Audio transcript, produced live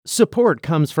Support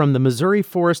comes from the Missouri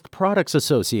Forest Products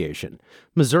Association.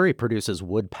 Missouri produces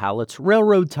wood pallets,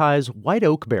 railroad ties, white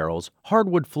oak barrels,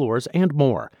 hardwood floors, and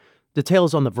more.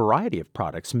 Details on the variety of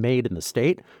products made in the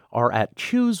state are at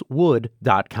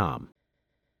choosewood.com.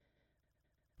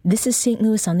 This is St.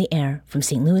 Louis on the Air from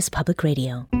St. Louis Public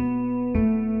Radio.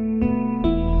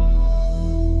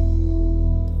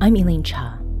 I'm Elaine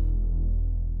Cha.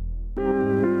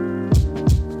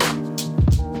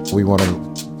 We want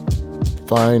to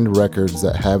find records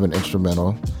that have an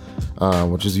instrumental,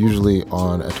 which is usually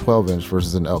on a 12-inch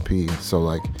versus an LP, so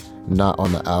like not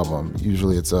on the album.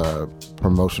 Usually it's a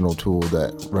promotional tool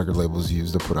that record labels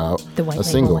use to put out a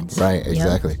single. Ones. Right,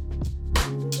 exactly.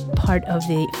 Yep. Part of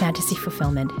the fantasy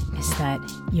fulfillment is that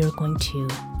you're going to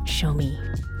show me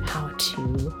how to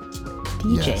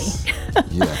DJ. Yes.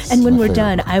 Yes. And when we're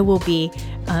done, I will be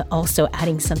also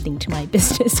adding something to my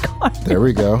business card. There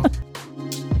we go.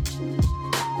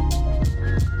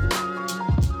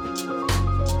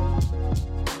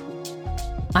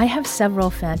 I have several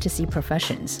fantasy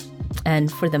professions,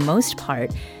 and for the most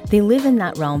part, they live in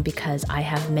that realm because I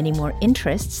have many more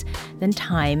interests than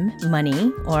time,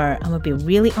 money, or I'm going to be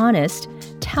really honest,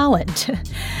 talent.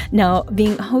 Now,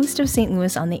 being host of St.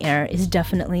 Louis on the Air is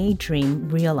definitely a dream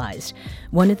realized.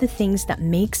 One of the things that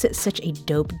makes it such a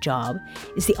dope job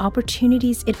is the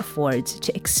opportunities it affords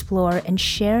to explore and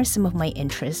share some of my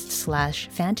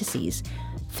interests/fantasies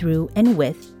through and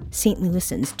with St.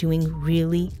 Louisans doing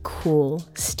really cool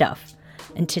stuff.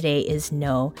 And today is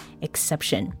no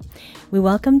exception. We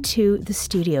welcome to the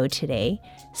studio today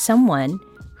someone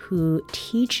who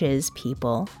teaches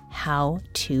people how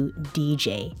to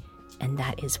DJ. And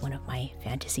that is one of my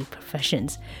fantasy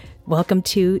professions. Welcome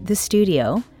to the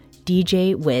studio,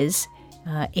 DJ Whiz,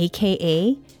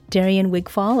 a.k.a. Darian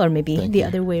Wigfall, or maybe Thank the you.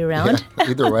 other way around.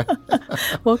 Yeah, either way.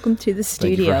 Welcome to the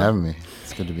studio. Thank you for having me.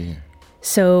 It's good to be here.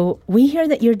 So we hear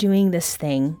that you're doing this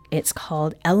thing. It's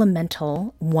called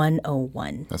Elemental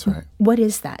 101. That's right. What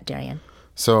is that, Darian?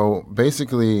 So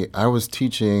basically, I was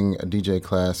teaching a DJ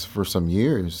class for some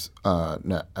years up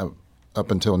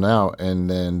until now, and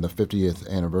then the 50th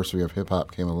anniversary of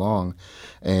hip-hop came along,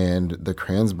 and the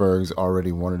Kransbergs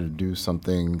already wanted to do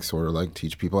something sort of like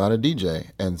teach people how to DJ.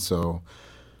 And so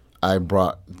I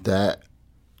brought that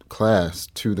class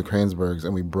to the Kransbergs,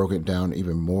 and we broke it down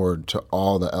even more to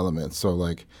all the elements. So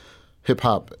like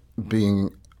hip-hop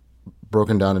being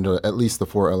broken down into at least the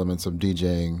 4 elements of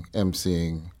DJing,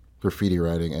 emceeing, graffiti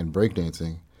writing, and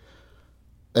breakdancing.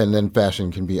 And then fashion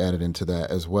can be added into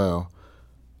that as well.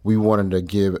 We wanted to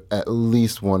give at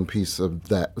least one piece of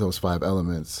those 5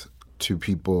 elements to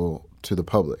people, to the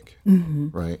public,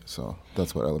 right? So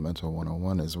that's what Elemental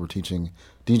 101 is. We're teaching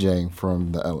DJing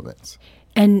from the elements.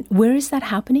 And where is that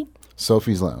happening?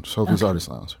 Sophie's Lounge, Sophie's Artist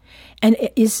Lounge. And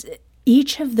is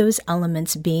each of those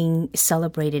elements being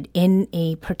celebrated in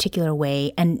a particular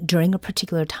way and during a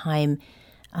particular time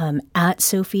at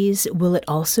Sophie's? Will it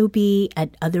also be at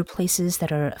other places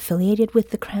that are affiliated with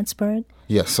the Kransberg?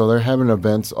 Yes, so they're having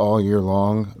events all year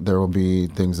long. There will be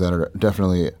things that are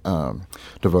definitely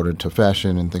devoted to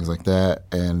fashion and things like that.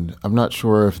 And I'm not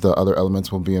sure if the other elements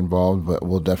will be involved, but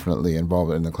we'll definitely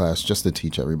involve it in the class just to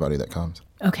teach everybody that comes.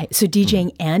 Okay, so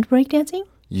DJing and breakdancing?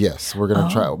 Yes, we're going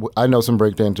to try. I know some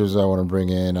breakdancers I want to bring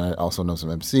in. I also know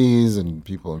some MCs and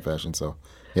people in fashion, so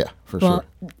yeah, for sure.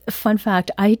 Fun fact,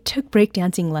 I took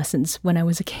breakdancing lessons when I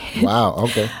was a kid. Wow,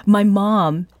 okay. My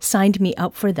mom signed me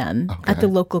up for them at the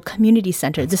local community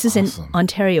center. This is awesome. In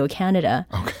Ontario, Canada.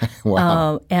 Okay,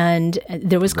 wow. And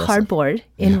there was cardboard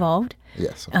involved.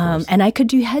 Yes, of course. And I could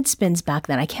do head spins back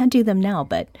then. I can't do them now,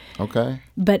 but... Okay.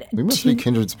 But we must be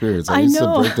kindred spirits. I used to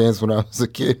breakdance when I was a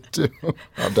kid, too.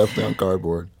 I'm definitely on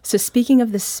cardboard. So speaking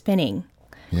of the spinning,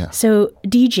 so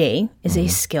DJ is a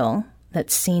skill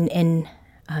that's seen in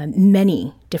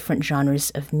many different genres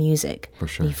of music. For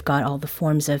sure. You've got all the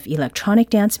forms of electronic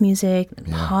dance music,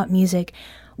 pop music.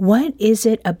 What is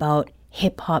it about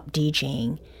hip-hop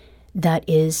DJing that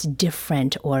is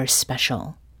different or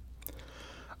special?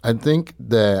 I think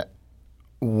that,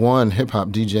 one, hip-hop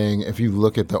DJing, if you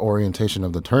look at the orientation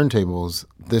of the turntables,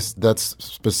 that's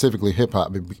specifically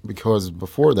hip-hop, because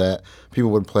before that,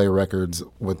 people would play records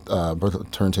with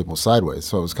turntables sideways.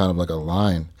 So it was kind of like a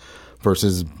line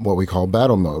versus what we call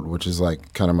battle mode, which is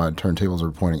like kind of my turntables are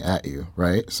pointing at you,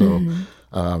 right? So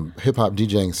hip-hop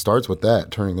DJing starts with that,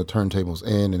 turning the turntables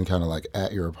in and kind of like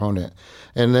at your opponent.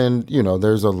 And then,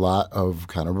 there's a lot of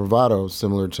kind of bravado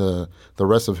similar to the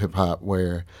rest of hip-hop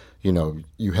where,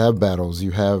 you have battles,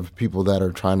 you have people that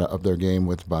are trying to up their game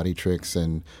with body tricks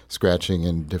and scratching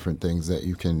and different things that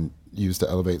you can use to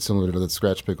elevate, similar to the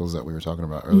scratch pickles that we were talking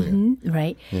about earlier.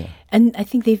 Right. Yeah. And I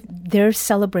think they're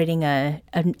celebrating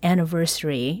an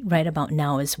anniversary right about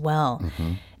now as well.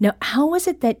 Now, how was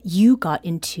it that you got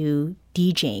into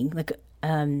DJing? Like,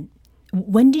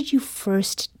 when did you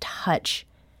first touch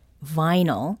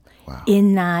vinyl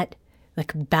in that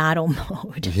like battle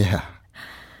mode? Yeah.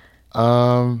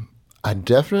 I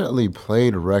definitely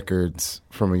played records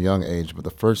from a young age, but the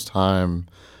first time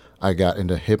I got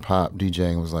into hip hop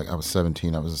DJing was like I was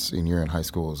 17. I was a senior in high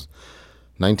school. It was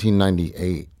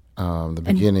 1998. The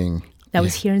beginning. That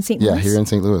was here in St. Louis? Yeah, here in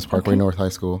St. Louis, Parkway North High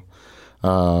School.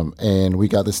 And we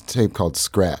got this tape called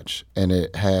Scratch, and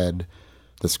it had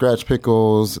the scratch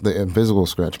pickles, the invisible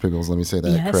scratch pickles, let me say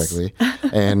that correctly,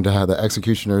 and the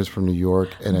Executioners from New York,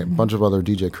 and a bunch of other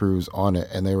DJ crews on it.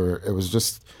 And it was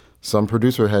just some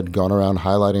producer had gone around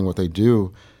highlighting what they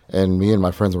do, and me and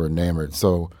my friends were enamored.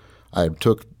 So I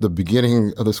took the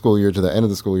beginning of the school year to the end of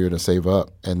the school year to save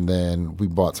up, and then we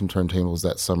bought some turntables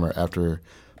that summer after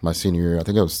my senior year. I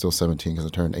think I was still 17 because I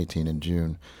turned 18 in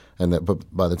June.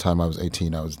 But by the time I was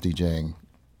 18, I was DJing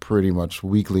pretty much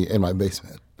weekly in my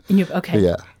basement.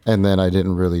 Yeah. And then I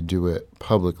didn't really do it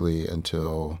publicly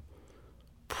until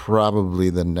probably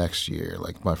the next year,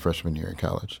 like my freshman year in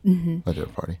college. I did a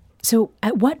party. So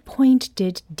at what point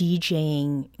did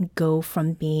DJing go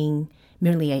from being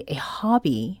merely a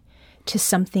hobby to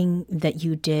something that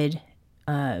you did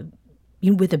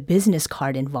with a business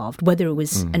card involved, whether it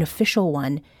was an official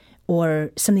one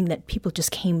or something that people just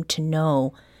came to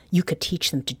know you could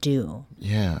teach them to do?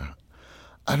 Yeah.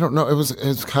 I don't know. It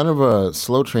was kind of a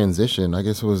slow transition. I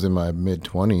guess it was in my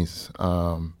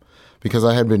mid-20s because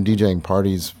I had been DJing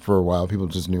parties for a while. People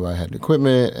just knew I had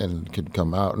equipment and could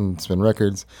come out and spin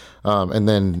records. And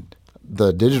then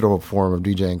the digital form of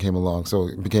DJing came along, so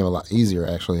it became a lot easier,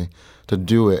 actually, to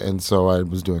do it. And so I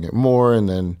was doing it more, and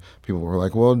then people were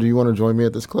like, well, do you want to join me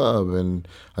at this club? And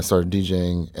I started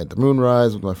DJing at the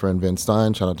Moonrise with my friend Ben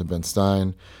Stein. Shout out to Ben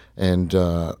Stein. And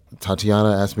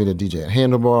Tatiana asked me to DJ at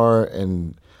Handlebar,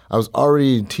 and I was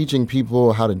already teaching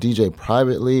people how to DJ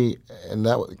privately, and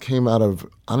that came out of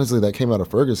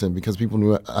Ferguson because people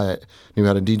knew I knew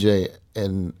how to DJ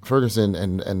in Ferguson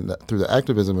and through the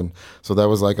activism, and so that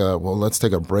was like let's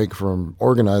take a break from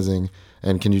organizing,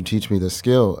 and can you teach me this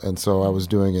skill? And so I was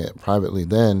doing it privately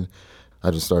then. I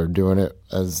just started doing it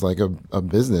as like a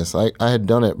business. I had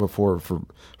done it before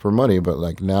for money, but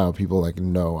like now people like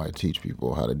know I teach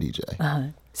people how to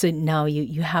DJ. So now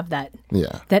you have that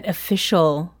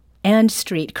official and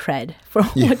street cred for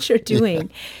what you're doing.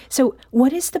 So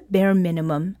what is the bare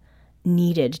minimum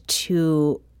needed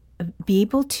to be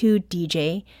able to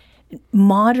DJ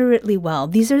moderately well?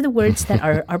 These are the words that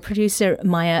our producer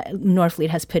Maya Norfleet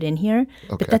has put in here,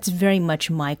 but that's very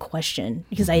much my question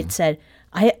because I had said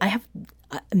I have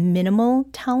minimal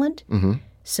talent.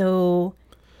 So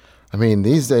I mean,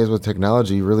 these days with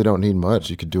technology, you really don't need much.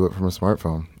 You could do it from a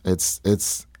smartphone.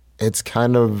 It's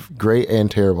kind of great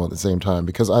and terrible at the same time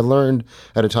because I learned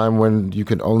at a time when you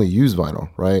could only use vinyl,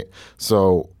 right?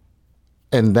 So,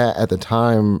 and that at the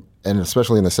time, and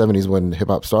especially in the 70s when hip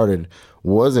hop started,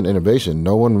 was an innovation.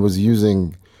 No one was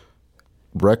using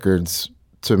records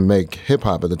to make hip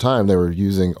hop at the time. They were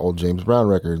using old James Brown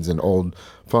records and old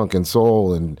funk and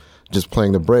soul and just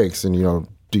playing the breaks, and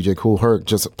DJ Kool Herc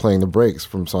just playing the breaks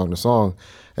from song to song.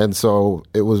 And so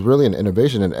it was really an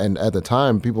innovation. And at the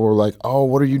time, people were like, oh,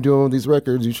 what are you doing with these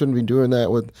records? You shouldn't be doing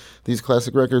that with these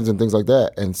classic records and things like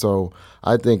that. And so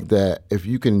I think that if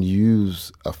you can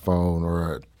use a phone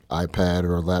or an iPad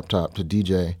or a laptop to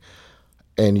DJ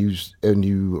and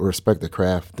you respect the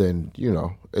craft, then,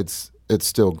 it's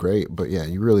still great. But yeah,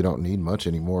 you really don't need much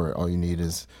anymore. All you need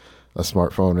is a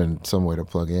smartphone and some way to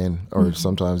plug in, or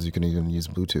sometimes you can even use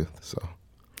Bluetooth. So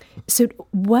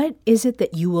what is it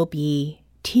that you will be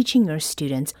teaching your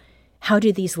students? How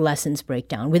do these lessons break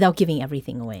down without giving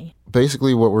everything away?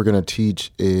 Basically, what we're going to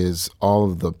teach is all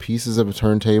of the pieces of a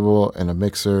turntable and a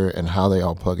mixer and how they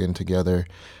all plug in together,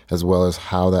 as well as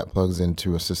how that plugs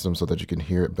into a system so that you can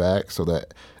hear it back, so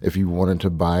that if you wanted to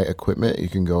buy equipment, you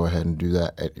can go ahead and do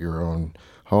that at your own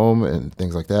home and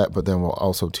things like that. But then we'll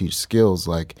also teach skills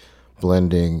like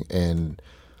blending and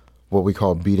what we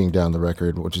call beating down the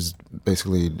record, which is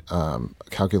basically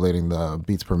calculating the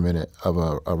beats per minute of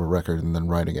a record and then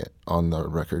writing it on the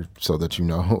record so that you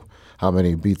know how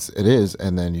many beats it is,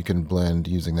 and then you can blend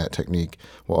using that technique.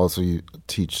 We'll also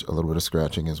teach a little bit of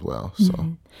scratching as well.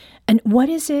 So, And what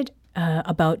is it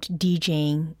about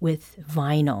DJing with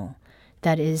vinyl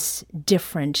that is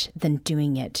different than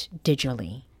doing it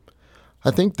digitally?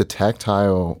 I think the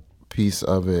tactile piece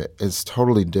of it is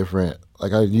totally different.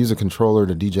 Like I use a controller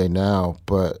to DJ now,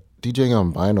 but DJing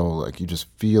on vinyl, like you just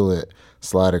feel it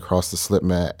slide across the slip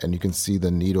mat, and you can see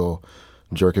the needle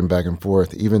jerking back and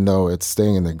forth, even though it's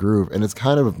staying in the groove. And it's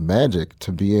kind of magic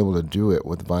to be able to do it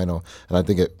with vinyl. And I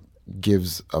think it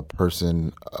gives a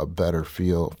person a better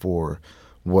feel for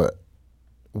what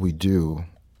we do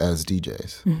as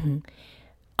DJs. Mm-hmm.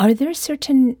 Are there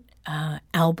certain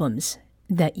albums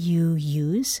that you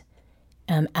use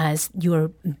as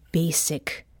your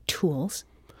basic tools?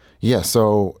 Yeah,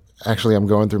 so actually I'm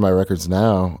going through my records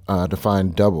now to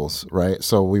find doubles, right?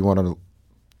 So we want to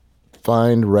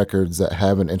find records that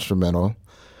have an instrumental,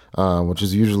 which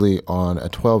is usually on a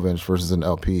 12-inch versus an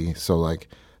LP, so like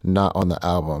not on the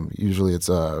album. Usually it's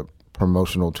a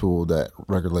promotional tool that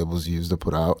record labels use to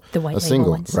put out a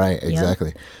single. Ones. Right, exactly.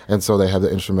 Yep. And so they have the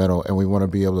instrumental, and we want to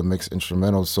be able to mix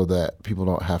instrumentals so that people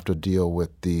don't have to deal with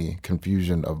the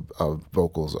confusion of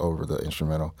vocals over the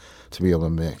instrumental to be able to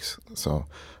mix. So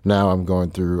now I'm going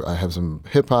through, I have some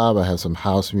hip-hop, I have some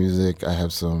house music, I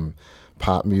have some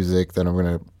pop music that I'm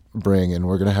going to bring, and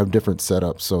we're going to have different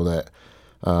setups so that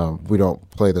we don't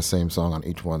play the same song on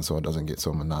each one so it doesn't get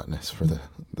so monotonous for the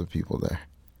people there.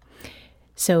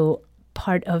 So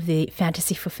part of the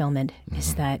fantasy fulfillment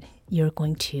is that you're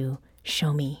going to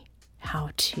show me how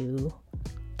to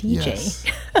DJ.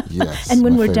 Yes. And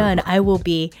when we're done, I will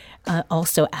be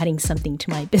also adding something to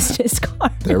my business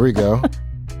card. There we go.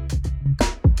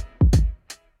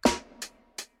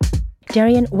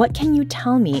 Darian, what can you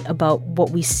tell me about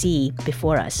what we see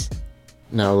before us?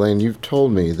 Now, Elaine, you've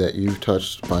told me that you've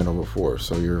touched vinyl before,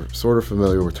 so you're sort of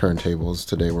familiar with turntables.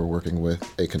 Today we're working with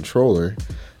a controller.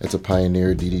 It's a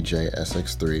Pioneer DDJ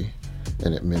SX3,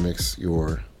 and it mimics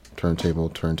your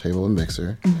turntable, and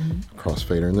mixer,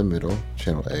 crossfader in the middle,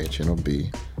 channel A, channel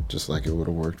B, just like it would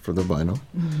have worked for the vinyl.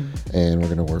 And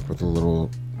we're going to work with a little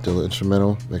Dilla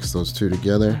instrumental, mix those two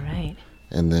together. All right.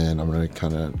 And then I'm going to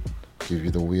kind of give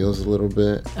you the wheels a little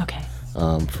bit. Okay.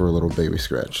 For a little baby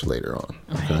scratch later on.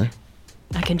 All okay. Right.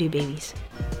 I can do babies.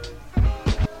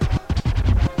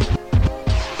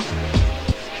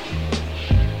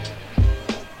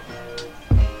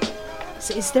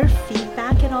 So is there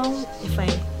feedback at all if I...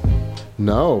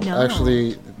 No,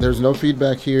 actually, there's no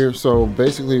feedback here. So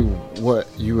basically what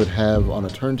you would have on a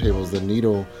turntable is the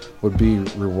needle would be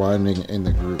rewinding in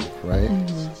the groove, right?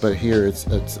 But here it's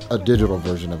a digital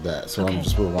version of that. So I'm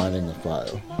just rewinding the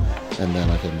file. And then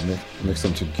I can mix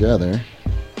them together.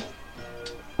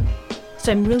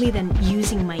 So I'm really then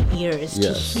using my ears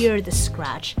to hear the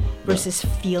scratch versus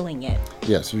feeling it.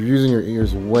 Yes, you're using your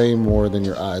ears way more than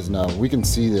your eyes. Now, we can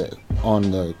see that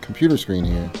on the computer screen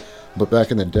here, but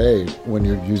back in the day, when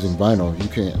you're using vinyl, you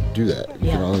can't do that. You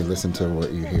can only listen to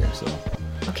what you hear.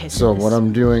 So what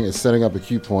I'm doing is setting up a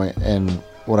cue point, and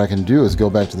what I can do is go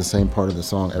back to the same part of the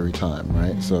song every time,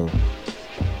 right? So.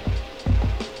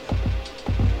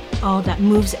 Oh, that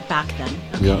moves it back then.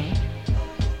 Okay. Yeah.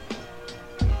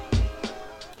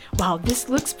 Wow, this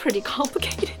looks pretty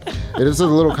complicated. It is a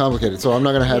little complicated, so I'm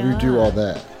not going to have you do all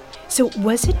that. So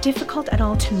was it difficult at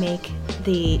all to make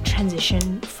the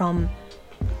transition from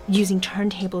using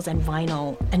turntables and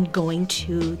vinyl and going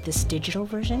to this digital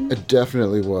version? It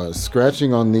definitely was.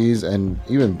 Scratching on these and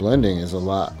even blending is was a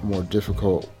lot more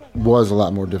difficult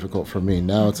for me.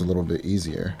 Now it's a little bit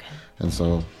easier. Okay. And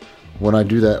so when I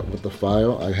do that with the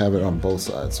file, I have it on both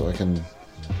sides, so I can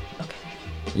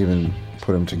even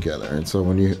put them together. And so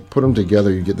when you put them together,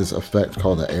 you get this effect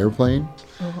called the airplane.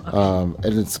 And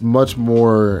it's much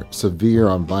more severe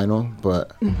on vinyl,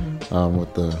 but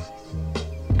with the...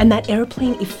 And that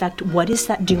airplane effect, what is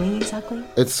that doing exactly?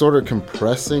 It's sort of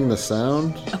compressing the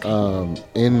sound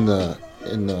in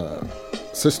the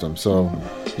system. So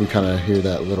you kind of hear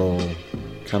that little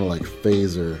kind of like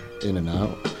phaser in and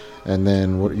out. And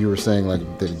then what you were saying,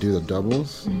 like they do the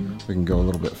doubles, we can go a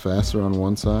little bit faster on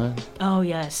one side. Oh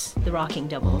yes, the rocking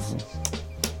doubles.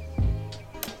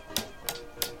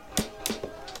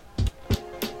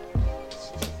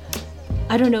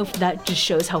 I don't know if that just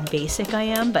shows how basic I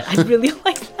am, but I really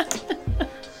like that.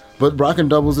 But rocking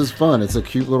doubles is fun. It's a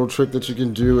cute little trick that you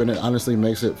can do, and it honestly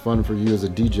makes it fun for you as a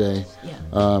DJ.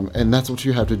 Yeah. And that's what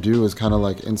you have to do is kind of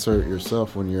like insert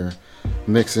yourself when you're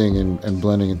mixing and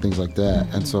blending and things like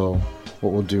that. And so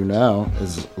what we'll do now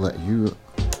is let you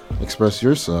express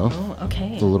yourself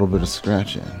with a little bit of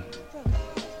scratching.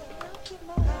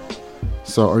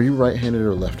 So are you right-handed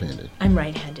or left-handed? I'm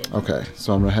right-handed. Okay,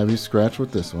 so I'm going to have you scratch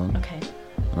with this one. Okay.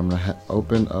 And I'm going to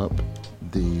open up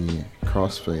the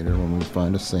crossfader when we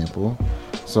find a sample.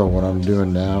 So what I'm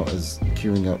doing now is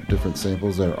queuing up different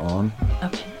samples that are on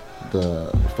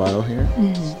the file here.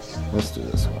 Let's do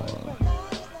this one.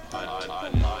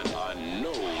 I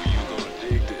know you're gonna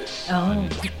dig this. Oh,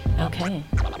 okay.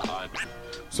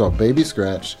 So baby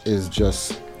scratch is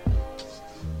just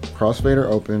crossfader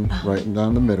open, right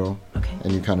down the middle,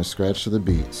 and you kind of scratch to the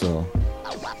beat. So.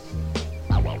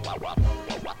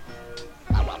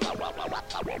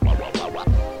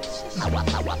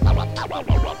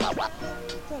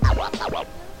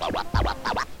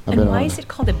 And why is it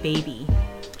called a baby?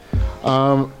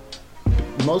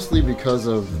 Mostly because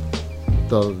of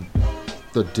the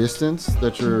distance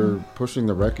that you're pushing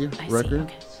the record. Okay.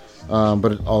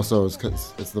 But it also is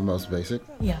because it's the most basic.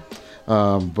 Yeah.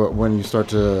 But when you start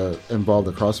to involve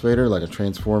the crossfader, like a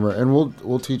transformer, and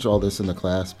we'll teach all this in the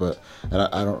class, but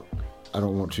I don't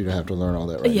want you to have to learn all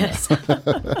that right now.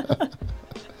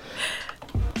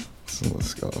 So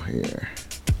let's go here.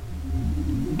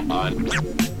 Alright,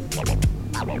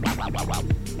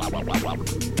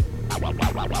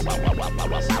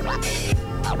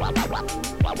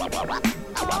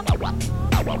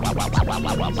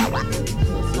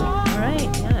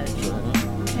 yeah.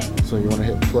 Okay. So you want to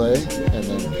hit play and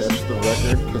then catch the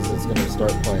record because it's going to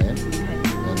start playing.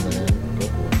 And then go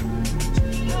for it.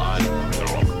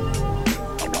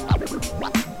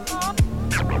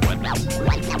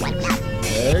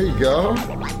 There you go.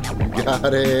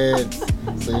 Got it.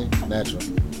 See? Natural.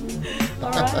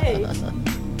 Alright.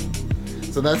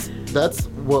 So that's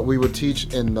what we would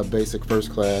teach in the basic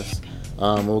first class.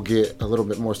 We'll get a little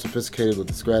bit more sophisticated with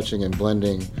the scratching and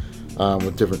blending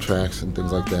with different tracks and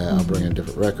things like that. I'll bring in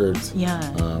different records. Yeah.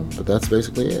 But that's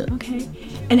basically it. Okay.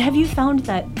 And have you found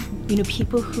that,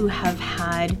 people who have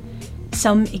had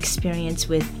some experience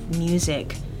with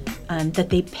music, that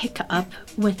they pick up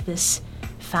with this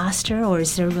faster, or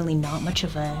is there really not much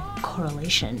of a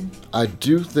correlation? I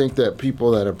do think that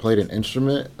people that have played an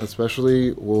instrument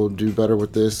especially will do better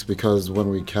with this because when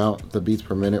we count the beats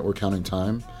per minute, we're counting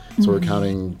time. So we're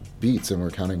counting beats and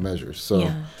we're counting measures. So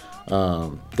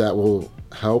that will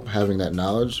help having that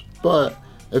knowledge. But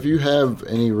if you have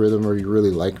any rhythm or you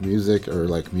really like music or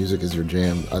like music is your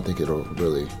jam, I think you'll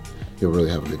really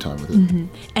have a good time with it.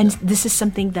 And this is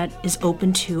something that is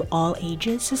open to all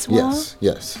ages as well?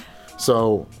 Yes.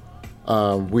 So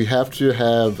we have to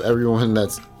have everyone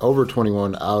that's over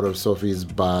 21 out of Sophie's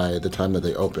by the time that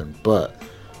they open. But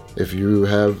if you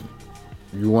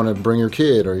want to bring your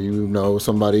kid or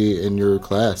somebody in your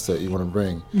class that you want to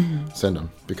bring, send them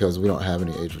because we don't have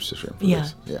any age restriction for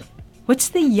this. Yeah. What's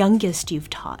the youngest you've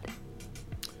taught?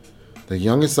 The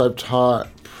youngest I've taught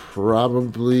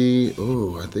probably,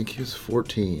 I think he was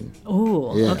 14.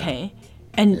 Oh, yeah. Okay.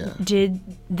 And did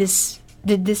this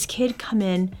kid come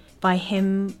in by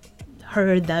him,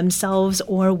 her, themselves,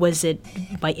 or was it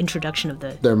by introduction of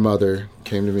their mother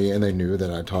came to me and they knew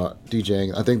that I taught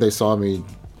DJing. I think they saw me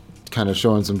kind of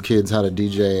showing some kids how to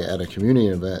DJ at a community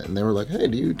event, and they were like, "Hey,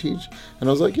 do you teach?" And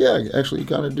I was like, "Yeah, actually, you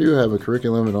kind of do have a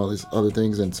curriculum and all these other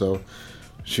things." And so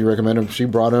she recommended him. She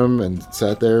brought him and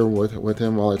sat there with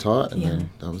him while I taught, and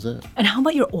then that was it. And how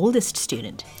about your oldest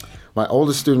student? My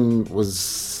oldest student was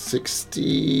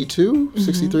 62,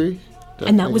 63.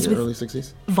 And that was with early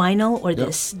 60s. Vinyl or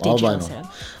this digital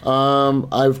setup?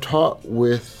 I've taught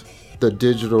with the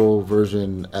digital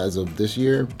version as of this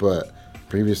year, but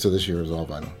previous to this year was all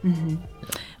vinyl. Yeah.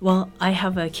 Well, I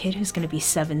have a kid who's going to be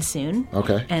 7 soon.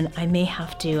 Okay. And I may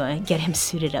have to get him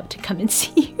suited up to come and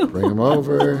see you. Bring him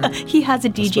over. He has a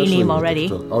DJ name already.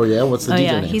 Oh, yeah? What's the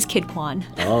DJ name? He's Kid Kwan.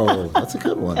 Oh, that's a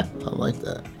good one. I like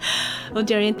that. Well,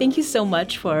 Darian, thank you so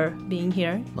much for being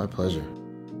here. My pleasure.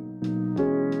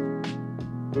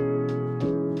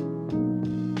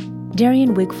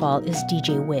 Darian Wigfall is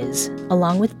DJ Whiz.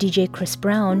 Along with DJ Chris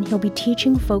Brown, he'll be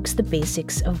teaching folks the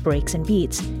basics of breaks and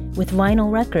beats with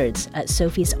vinyl records at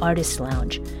Sophie's Artist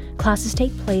Lounge. Classes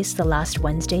take place the last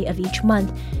Wednesday of each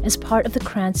month as part of the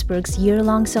Kranzberg's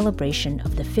year-long celebration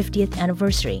of the 50th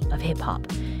anniversary of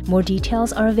hip-hop. More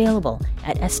details are available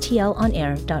at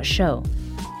stlonair.show.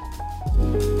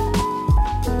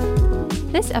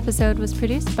 This episode was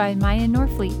produced by Maya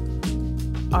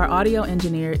Norfleet. Our audio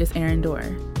engineer is Aaron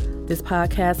Dorr. This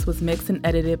podcast was mixed and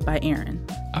edited by Aaron.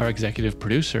 Our executive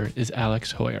producer is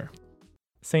Alex Hoyer.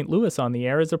 St. Louis on the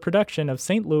Air is a production of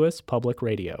St. Louis Public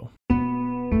Radio.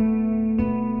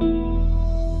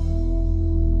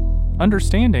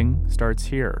 Understanding starts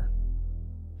here.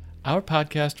 Our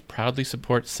podcast proudly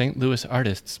supports St. Louis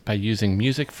artists by using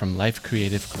music from Life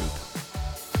Creative Group.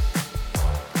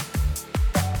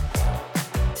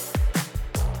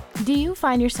 Do you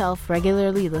find yourself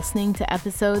regularly listening to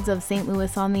episodes of St.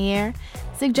 Louis on the Air?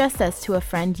 Suggest us to a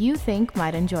friend you think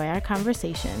might enjoy our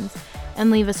conversations, and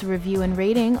leave us a review and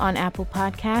rating on Apple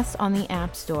Podcasts on the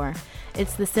App Store.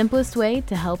 It's the simplest way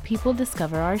to help people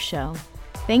discover our show.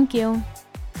 Thank you.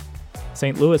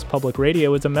 St. Louis Public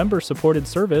Radio is a member-supported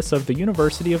service of the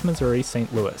University of Missouri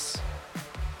St. Louis.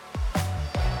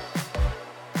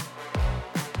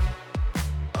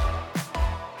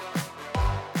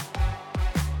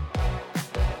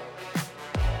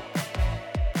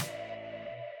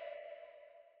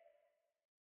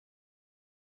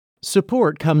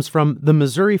 Support comes from the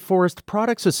Missouri Forest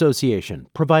Products Association,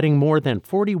 providing more than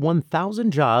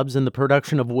 41,000 jobs in the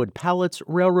production of wood pallets,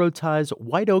 railroad ties,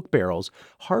 white oak barrels,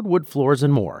 hardwood floors,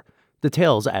 and more.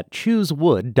 Details at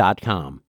choosewood.com.